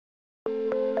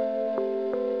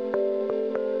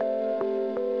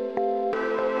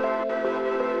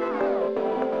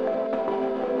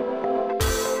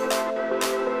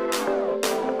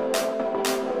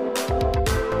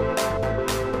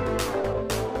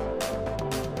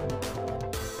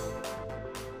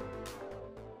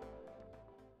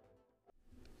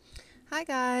Hi,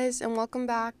 guys, and welcome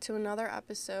back to another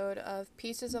episode of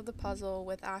Pieces of the Puzzle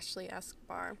with Ashley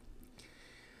Escobar.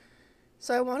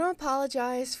 So, I want to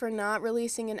apologize for not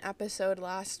releasing an episode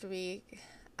last week.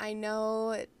 I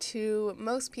know to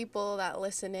most people that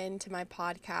listen in to my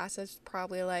podcast, it's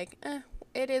probably like,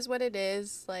 it is what it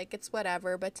is, like, it's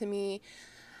whatever. But to me,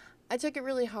 I took it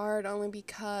really hard only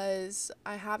because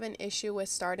I have an issue with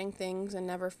starting things and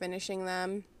never finishing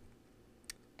them.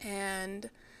 And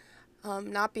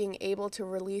not being able to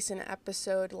release an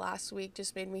episode last week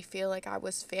just made me feel like I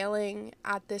was failing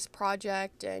at this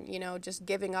project and, just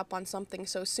giving up on something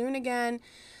so soon again,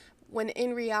 when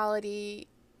in reality,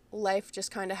 life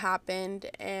just kind of happened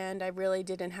and I really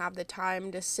didn't have the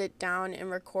time to sit down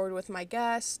and record with my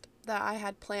guest that I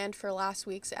had planned for last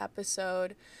week's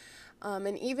episode.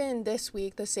 And even this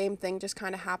week, the same thing just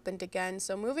kind of happened again.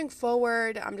 So moving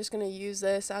forward, I'm just going to use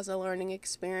this as a learning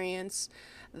experience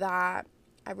that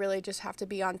I really just have to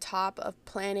be on top of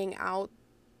planning out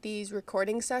these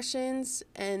recording sessions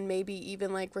and maybe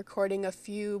even like recording a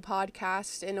few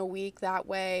podcasts in a week. That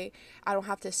way I don't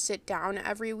have to sit down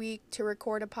every week to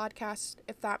record a podcast,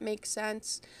 if that makes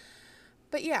sense.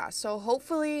 But yeah, so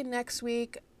hopefully next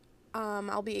week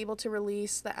I'll be able to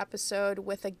release the episode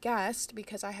with a guest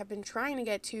because I have been trying to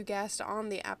get two guests on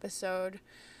the episode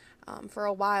for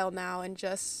a while now, and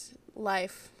just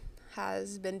life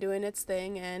has been doing its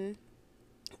thing and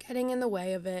getting in the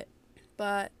way of it.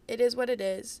 But it is what it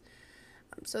is.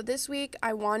 So this week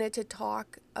I wanted to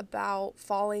talk about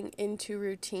falling into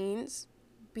routines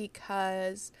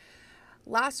because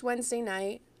last Wednesday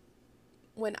night,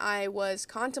 when I was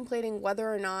contemplating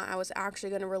whether or not I was actually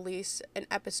going to release an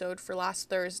episode for last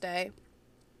Thursday,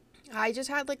 I just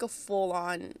had like a full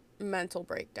on mental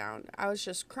breakdown. I was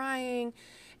just crying.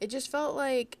 It just felt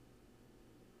like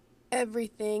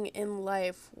everything in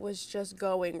life was just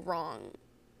going wrong.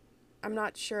 I'm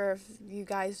not sure if you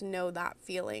guys know that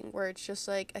feeling where it's just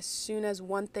like as soon as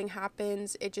one thing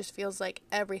happens, it just feels like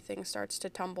everything starts to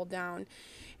tumble down.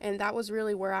 And that was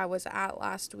really where I was at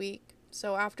last week.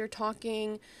 So after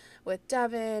talking with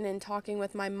Devin and talking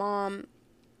with my mom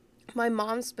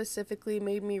specifically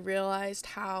made me realize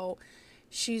how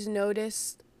she's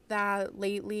noticed that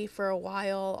lately for a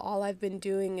while, all I've been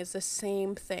doing is the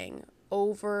same thing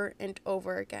over and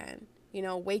over again.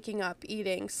 Waking up,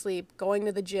 eating, sleep, going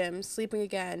to the gym, sleeping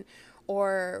again,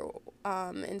 or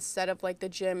instead of like the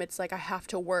gym, it's like I have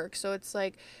to work. So it's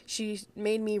like she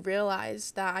made me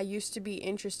realize that I used to be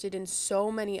interested in so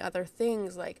many other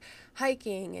things like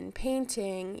hiking and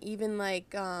painting, even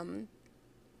like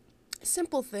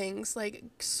simple things like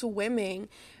swimming,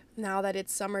 now that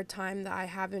it's summertime, that I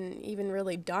haven't even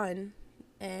really done,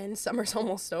 and summer's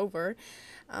almost over.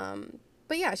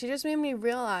 But yeah, she just made me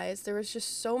realize there was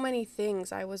just so many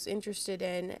things I was interested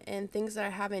in and things that I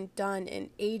haven't done in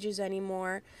ages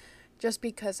anymore, just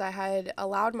because I had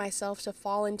allowed myself to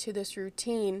fall into this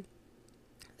routine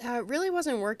that really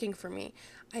wasn't working for me.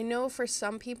 I know for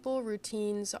some people,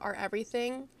 routines are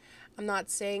everything. I'm not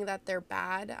saying that they're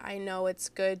bad. I know it's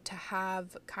good to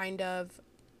have kind of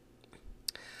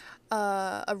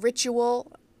a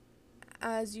ritual,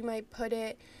 as you might put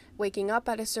it, waking up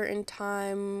at a certain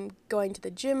time, going to the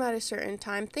gym at a certain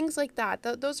time, things like that.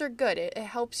 Those are good. It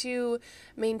helps you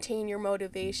maintain your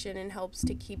motivation and helps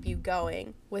to keep you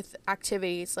going with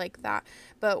activities like that.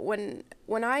 But when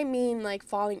I mean like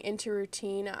falling into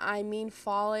routine, I mean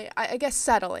I guess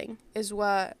settling is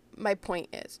what my point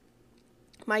is.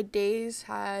 My days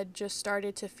had just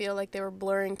started to feel like they were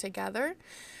blurring together,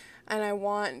 and I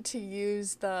want to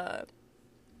use the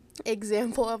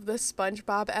example of the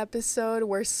SpongeBob episode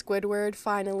where Squidward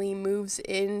finally moves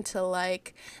into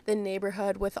like the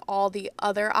neighborhood with all the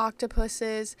other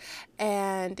octopuses,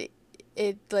 and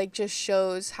it like just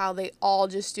shows how they all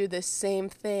just do the same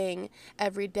thing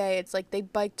every day. It's like they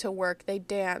bike to work, they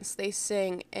dance, they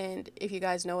sing, and if you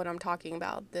guys know what I'm talking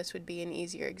about, this would be an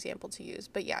easier example to use.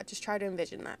 But yeah, just try to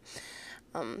envision that.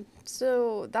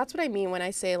 So that's what I mean when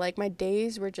I say like my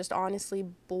days were just honestly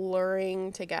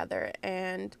blurring together,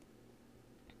 and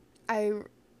I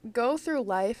go through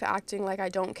life acting like I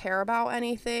don't care about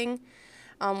anything,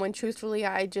 when truthfully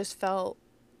I just felt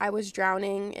I was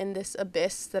drowning in this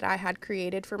abyss that I had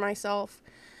created for myself.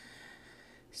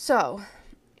 So,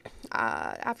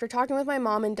 after talking with my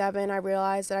mom and Devin, I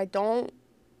realized that I don't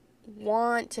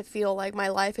want to feel like my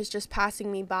life is just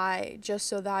passing me by just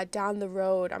so that down the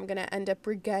road I'm going to end up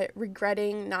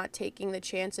regretting not taking the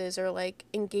chances or like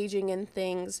engaging in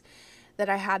things that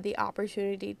I had the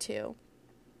opportunity to.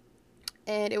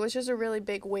 And it was just a really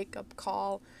big wake up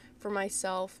call for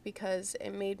myself because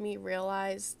it made me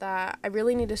realize that I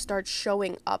really need to start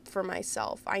showing up for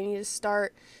myself. I need to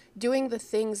start doing the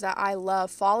things that I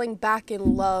love, falling back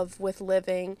in love with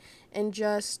living, and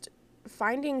just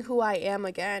finding who I am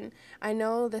again. I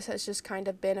know this has just kind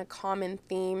of been a common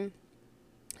theme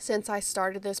since I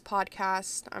started this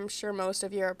podcast. I'm sure most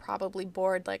of you are probably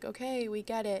bored, like, okay, we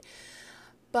get it.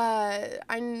 But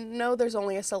I know there's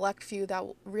only a select few that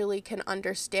really can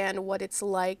understand what it's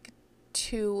like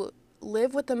to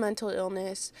live with a mental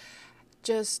illness,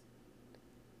 just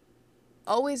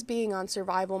always being on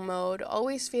survival mode,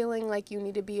 always feeling like you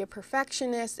need to be a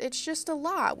perfectionist. It's just a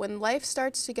lot. When life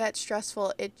starts to get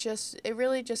stressful, it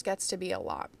really just gets to be a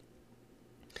lot.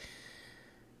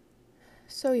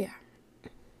 So yeah,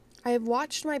 I have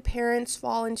watched my parents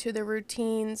fall into the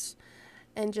routines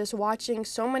and just watching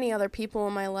so many other people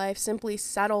in my life simply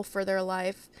settle for their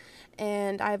life.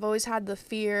 And I've always had the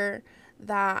fear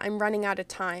that I'm running out of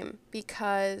time,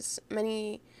 because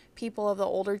many people of the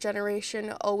older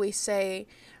generation always say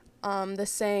the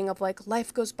saying of like,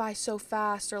 life goes by so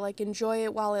fast, or like, enjoy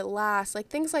it while it lasts, like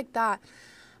things like that,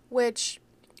 which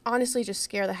honestly just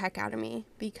scare the heck out of me,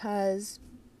 because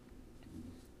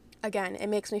again, it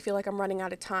makes me feel like I'm running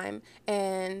out of time,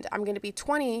 and I'm going to be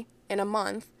 20 in a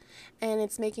month, and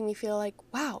it's making me feel like,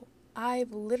 wow,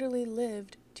 I've literally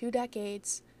lived 2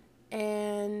 decades,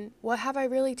 and what have I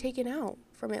really taken out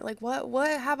from it? Like, what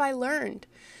have I learned?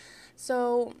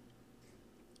 So,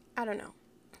 I don't know.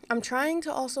 I'm trying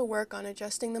to also work on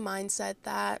adjusting the mindset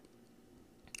that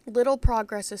little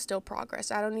progress is still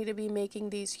progress. I don't need to be making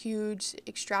these huge,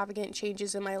 extravagant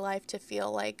changes in my life to feel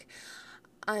like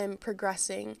I'm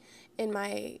progressing in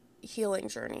my healing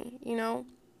journey, you know?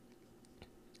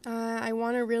 I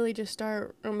want to really just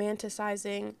start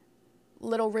romanticizing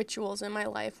little rituals in my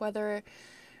life, whether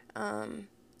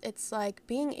it's like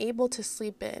being able to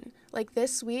sleep in. Like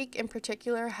this week in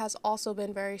particular has also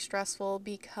been very stressful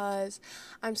because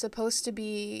I'm supposed to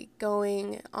be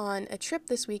going on a trip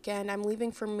this weekend. I'm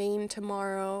leaving for Maine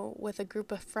tomorrow with a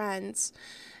group of friends,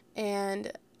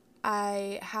 and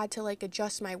I had to like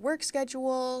adjust my work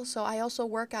schedule. So I also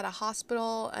work at a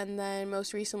hospital, and then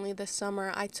most recently this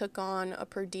summer I took on a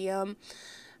per diem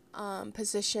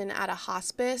position at a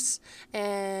hospice,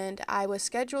 and I was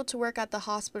scheduled to work at the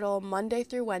hospital Monday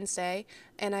through Wednesday,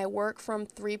 and I work from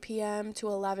 3 p.m. to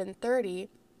 11:30.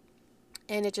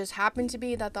 And it just happened to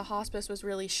be that the hospice was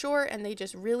really short and they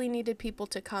just really needed people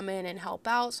to come in and help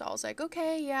out. So I was like,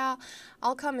 okay, yeah,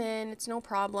 I'll come in. It's no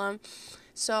problem.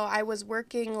 So I was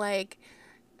working like,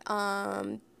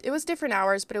 it was different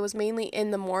hours, but it was mainly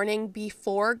in the morning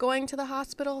before going to the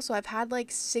hospital. So I've had like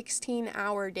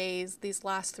 16-hour days these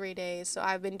last 3 days. So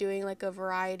I've been doing like a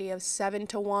variety of 7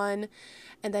 to 1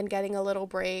 and then getting a little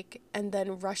break and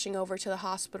then rushing over to the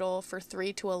hospital for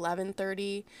 3 to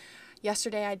 11:30.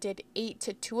 Yesterday I did 8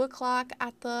 to 2 o'clock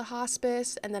at the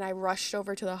hospice, and then I rushed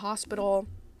over to the hospital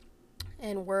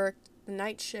and worked the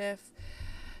night shift.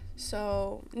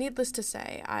 So, needless to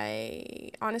say, I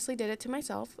honestly did it to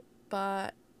myself,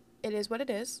 but it is what it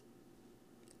is.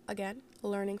 Again,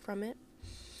 learning from it.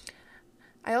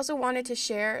 I also wanted to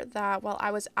share that while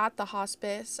I was at the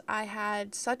hospice, I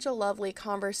had such a lovely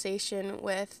conversation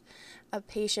with a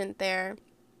patient there,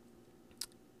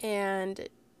 and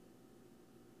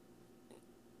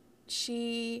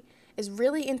she is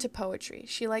really into poetry.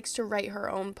 She likes to write her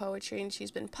own poetry, and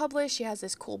she's been published. She has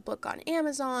this cool book on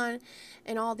Amazon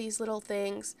and all these little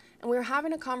things. And we were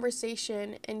having a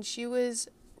conversation, and she was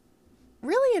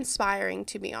really inspiring,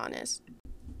 to be honest.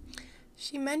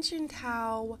 She mentioned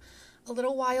how a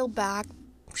little while back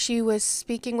she was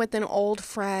speaking with an old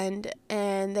friend,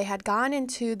 and they had gone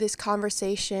into this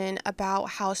conversation about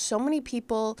how so many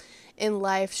people in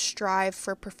life strive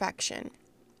for perfection,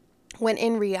 when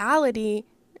in reality,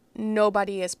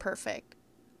 nobody is perfect.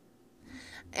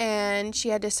 And she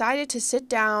had decided to sit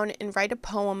down and write a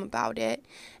poem about it.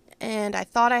 And I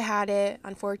thought I had it.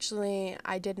 Unfortunately,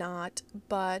 I did not,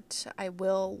 but I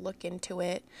will look into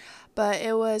it. But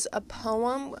it was a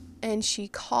poem, and she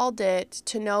called it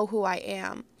 "To Know Who I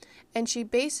Am." And she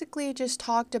basically just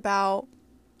talked about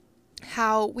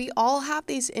how we all have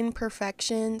these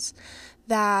imperfections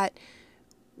that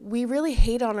we really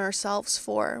hate on ourselves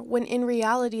for, when in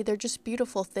reality they're just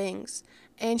beautiful things.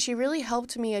 And she really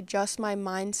helped me adjust my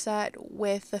mindset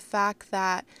with the fact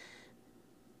that,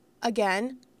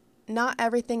 again, not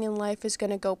everything in life is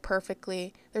going to go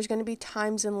perfectly. There's going to be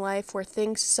times in life where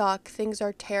things suck, things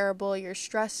are terrible, you're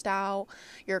stressed out,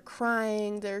 you're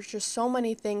crying, there's just so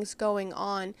many things going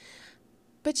on.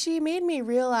 But she made me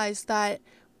realize that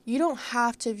You don't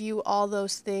have to view all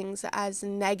those things as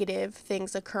negative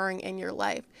things occurring in your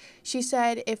life. She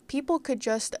said if people could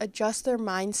just adjust their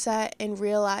mindset and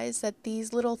realize that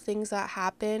these little things that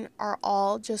happen are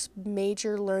all just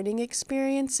major learning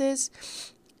experiences,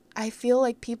 I feel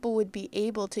like people would be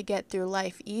able to get through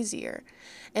life easier.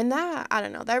 And that, I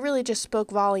don't know, that really just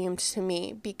spoke volumes to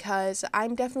me because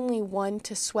I'm definitely one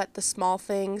to sweat the small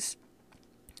things.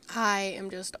 I am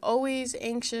just always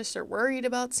anxious or worried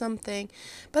about something.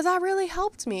 But that really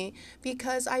helped me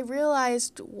because I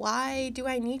realized, why do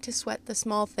I need to sweat the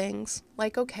small things?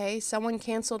 Like, okay, someone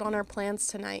canceled on our plans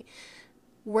tonight.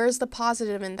 Where's the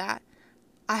positive in that?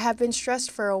 I have been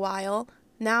stressed for a while.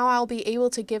 Now I'll be able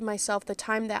to give myself the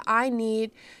time that I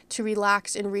need to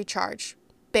relax and recharge.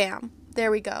 Bam.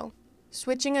 There we go.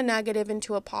 Switching a negative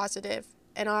into a positive,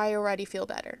 and I already feel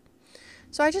better.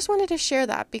 So I just wanted to share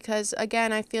that because,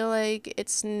 again, I feel like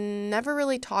it's never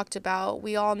really talked about.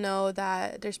 We all know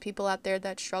that there's people out there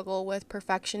that struggle with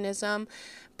perfectionism,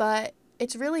 but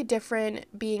it's really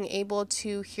different being able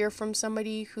to hear from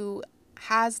somebody who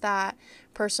has that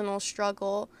personal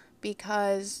struggle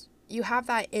because you have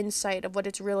that insight of what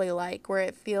it's really like, where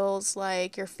it feels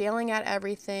like you're failing at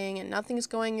everything and nothing's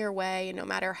going your way, and no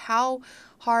matter how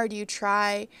hard you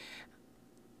try,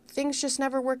 things just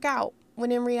never work out.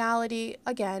 When in reality,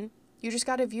 again, you just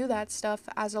got to view that stuff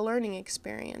as a learning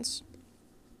experience.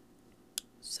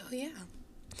 So, yeah.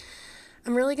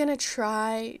 I'm really going to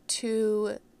try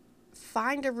to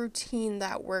find a routine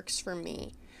that works for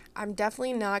me. I'm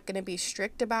definitely not going to be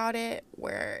strict about it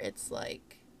where it's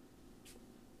like,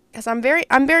 because I'm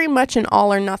very much an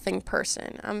all or nothing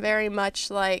person. I'm very much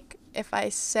like, if I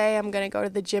say I'm going to go to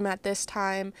the gym at this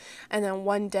time and then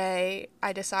one day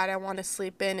I decide I want to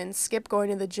sleep in and skip going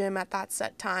to the gym at that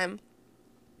set time,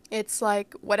 it's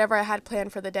like whatever I had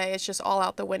planned for the day is just all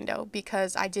out the window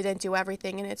because I didn't do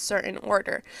everything in its certain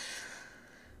order.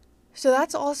 So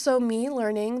that's also me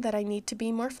learning that I need to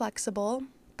be more flexible,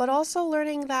 but also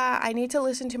learning that I need to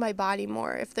listen to my body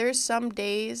more. If there's some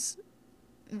days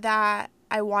that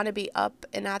I want to be up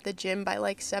and at the gym by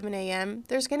like 7 a.m.,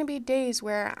 there's going to be days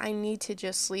where I need to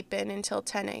just sleep in until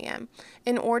 10 a.m.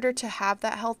 In order to have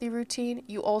that healthy routine,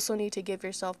 you also need to give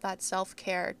yourself that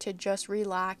self-care to just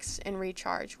relax and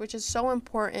recharge, which is so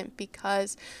important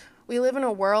because we live in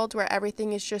a world where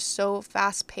everything is just so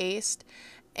fast-paced,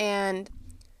 and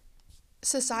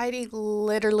society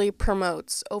literally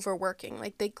promotes overworking.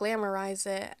 Like, they glamorize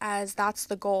it as that's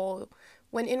the goal,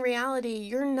 when in reality,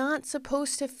 you're not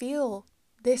supposed to feel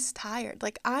this tired.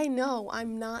 Like, I know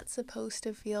I'm not supposed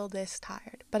to feel this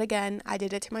tired. But again, I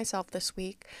did it to myself this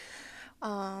week.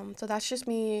 So that's just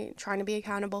me trying to be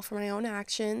accountable for my own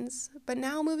actions. But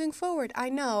now moving forward, I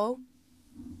know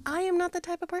I am not the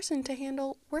type of person to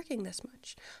handle working this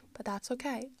much. But that's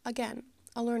okay. Again,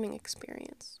 a learning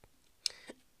experience.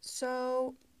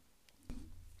 So,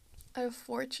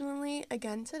 unfortunately,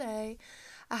 again today,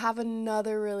 I have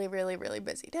another really, really, really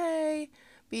busy day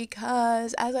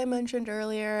because, as I mentioned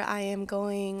earlier, I am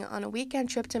going on a weekend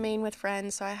trip to Maine with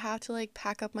friends, so I have to like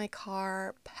pack up my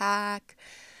car, pack.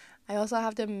 I also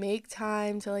have to make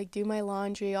time to like do my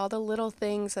laundry, all the little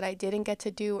things that I didn't get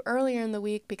to do earlier in the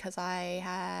week because I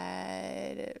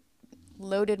had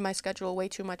loaded my schedule way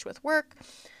too much with work.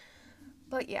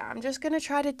 But yeah, I'm just gonna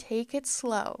try to take it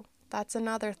slow. That's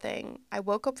another thing. I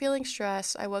woke up feeling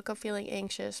stressed, I woke up feeling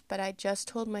anxious, but I just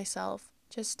told myself,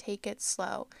 just take it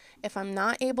slow. If I'm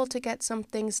not able to get some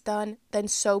things done, then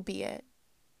so be it.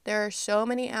 There are so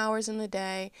many hours in the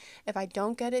day. If I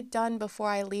don't get it done before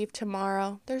I leave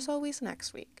tomorrow, there's always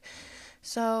next week.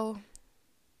 So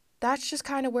that's just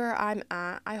kind of where I'm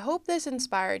at. I hope this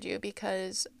inspired you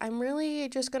because I'm really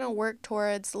just going to work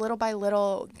towards little by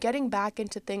little getting back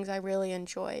into things I really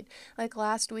enjoyed. Like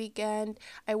last weekend,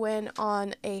 I went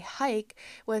on a hike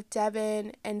with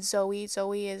Devin and Zoe.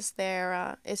 Zoe is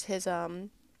his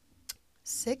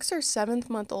 6 or 7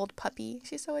 month old puppy.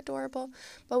 She's so adorable.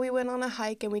 But we went on a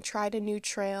hike and we tried a new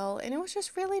trail and it was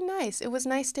just really nice. It was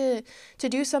nice to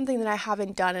do something that I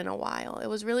haven't done in a while. It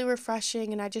was really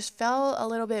refreshing and I just felt a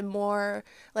little bit more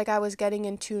like I was getting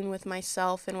in tune with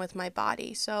myself and with my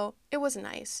body. So it was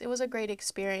nice. It was a great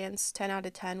experience. 10 out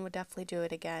of 10, would definitely do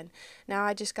it again. Now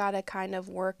I just gotta kind of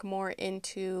work more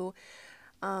into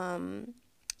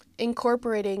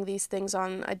incorporating these things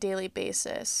on a daily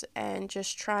basis and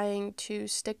just trying to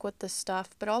stick with the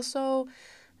stuff, but also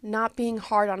not being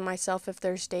hard on myself if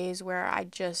there's days where I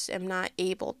just am not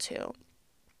able to.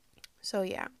 So,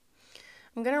 yeah.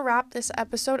 I'm going to wrap this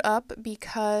episode up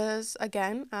because,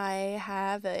 again, I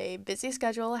have a busy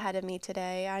schedule ahead of me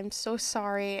today. I'm so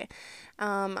sorry.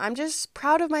 I'm just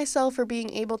proud of myself for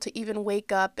being able to even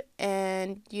wake up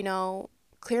and,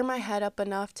 clear my head up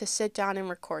enough to sit down and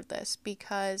record this,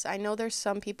 because I know there's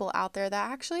some people out there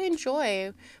that actually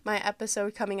enjoy my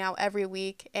episode coming out every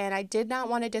week, and I did not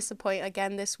want to disappoint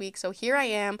again this week. So here I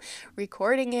am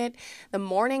recording it the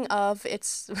morning of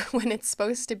it's when it's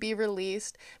supposed to be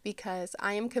released, because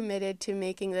I am committed to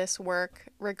making this work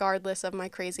regardless of my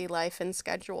crazy life and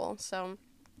schedule. So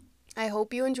I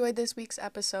hope you enjoyed this week's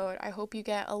episode. I hope you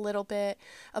get a little bit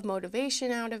of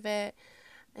motivation out of it.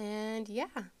 And yeah,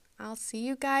 I'll see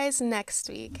you guys next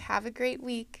week. Have a great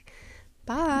week.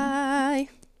 Bye.